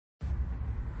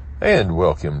And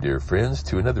welcome, dear friends,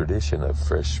 to another edition of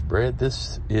Fresh Bread.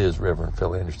 This is Reverend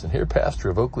Phil Anderson here,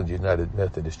 pastor of Oakland United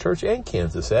Methodist Church and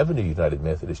Kansas Avenue United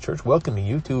Methodist Church, welcoming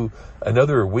you to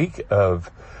another week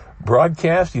of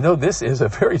broadcast. You know, this is a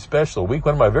very special week,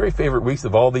 one of my very favorite weeks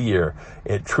of all the year.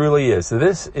 It truly is. So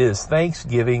this is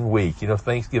Thanksgiving week. You know,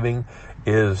 Thanksgiving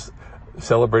is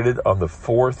celebrated on the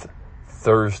fourth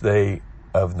Thursday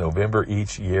of November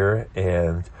each year,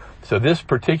 and so this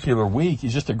particular week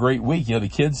is just a great week. You know, the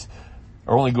kids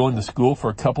are only going to school for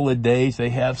a couple of days. They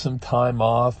have some time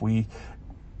off.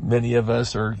 Many of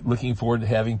us are looking forward to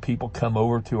having people come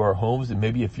over to our homes. And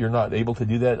maybe if you're not able to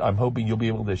do that, I'm hoping you'll be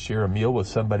able to share a meal with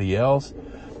somebody else.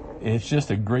 It's just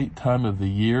a great time of the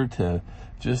year to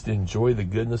just enjoy the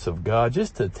goodness of God,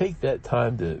 just to take that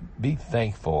time to be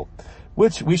thankful,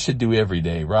 which we should do every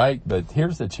day, right? But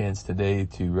here's the chance today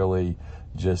to really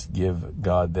just give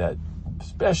God that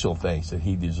special thanks that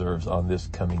he deserves on this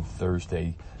coming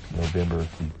Thursday, November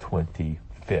the 25th.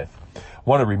 I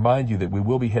want to remind you that we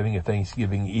will be having a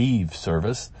Thanksgiving Eve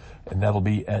service, and that'll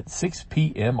be at 6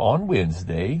 p.m. on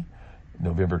Wednesday,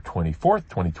 November 24th,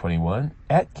 2021,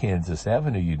 at Kansas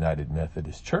Avenue United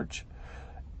Methodist Church.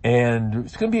 And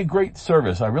it's going to be a great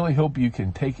service. I really hope you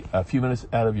can take a few minutes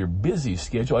out of your busy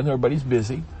schedule. I know everybody's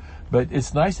busy, but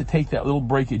it's nice to take that little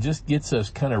break. It just gets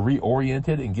us kind of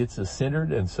reoriented and gets us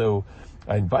centered. And so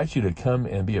I invite you to come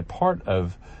and be a part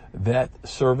of that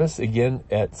service again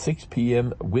at 6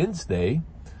 p.m. Wednesday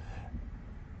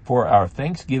for our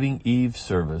Thanksgiving Eve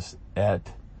service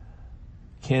at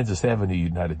Kansas Avenue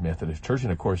United Methodist Church.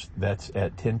 And of course, that's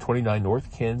at 1029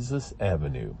 North Kansas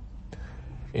Avenue.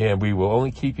 And we will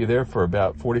only keep you there for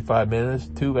about 45 minutes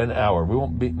to an hour. We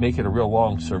won't make it a real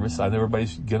long service. I know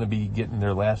everybody's going to be getting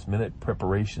their last minute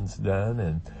preparations done.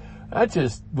 And I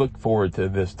just look forward to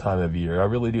this time of year. I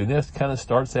really do. And this kind of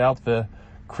starts out the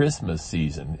Christmas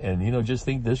season. And, you know, just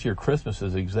think this year Christmas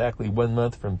is exactly 1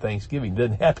 month from Thanksgiving.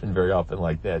 Doesn't happen very often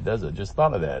like that, does it? Just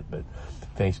thought of that. But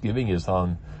Thanksgiving is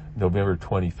on November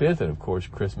 25th. And, of course,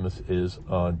 Christmas is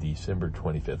on December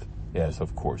 25th, as,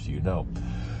 of course, you know.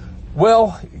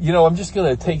 Well, you know, I'm just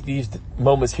going to take these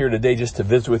moments here today just to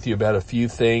visit with you about a few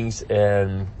things.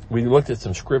 And we looked at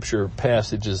some scripture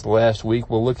passages last week.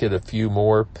 We'll look at a few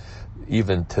more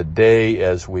even today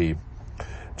as we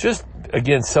just,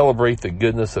 again, celebrate the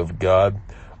goodness of God.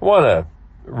 I want to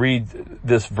read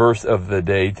this verse of the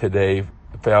day today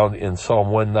found in Psalm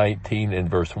 119 and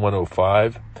verse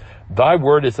 105. Thy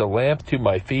word is a lamp to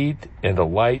my feet and a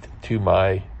light to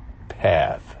my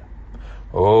path.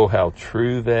 Oh, how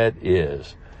true that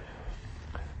is.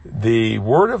 The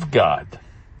Word of God,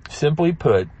 simply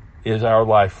put, is our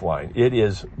lifeline. It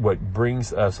is what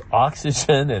brings us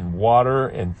oxygen and water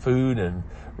and food and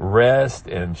rest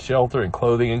and shelter and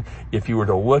clothing. If you were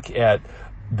to look at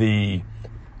the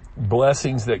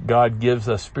blessings that God gives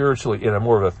us spiritually in a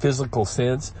more of a physical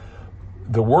sense,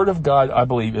 the Word of God, I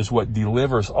believe, is what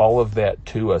delivers all of that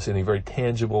to us in a very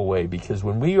tangible way. Because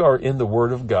when we are in the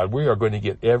Word of God, we are going to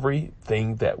get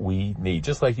everything that we need.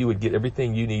 Just like you would get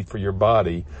everything you need for your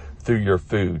body through your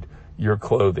food, your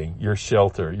clothing, your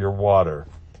shelter, your water,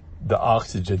 the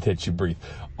oxygen that you breathe.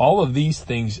 All of these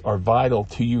things are vital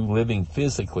to you living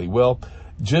physically. Well,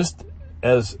 just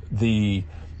as the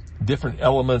different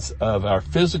elements of our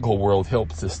physical world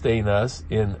help sustain us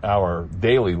in our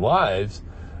daily lives,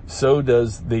 so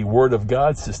does the Word of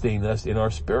God sustain us in our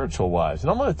spiritual lives.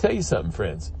 And I'm going to tell you something,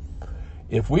 friends.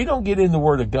 If we don't get in the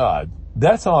Word of God,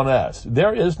 that's on us.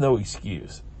 There is no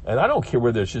excuse. And I don't care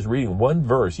whether it's just reading one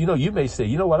verse. You know, you may say,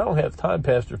 you know what, I don't have time,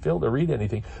 Pastor Phil, to read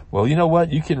anything. Well, you know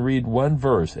what? You can read one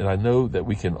verse, and I know that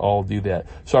we can all do that.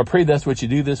 So I pray that's what you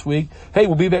do this week. Hey,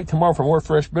 we'll be back tomorrow for more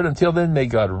Fresh Bread. Until then, may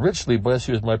God richly bless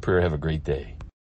you is my prayer. Have a great day.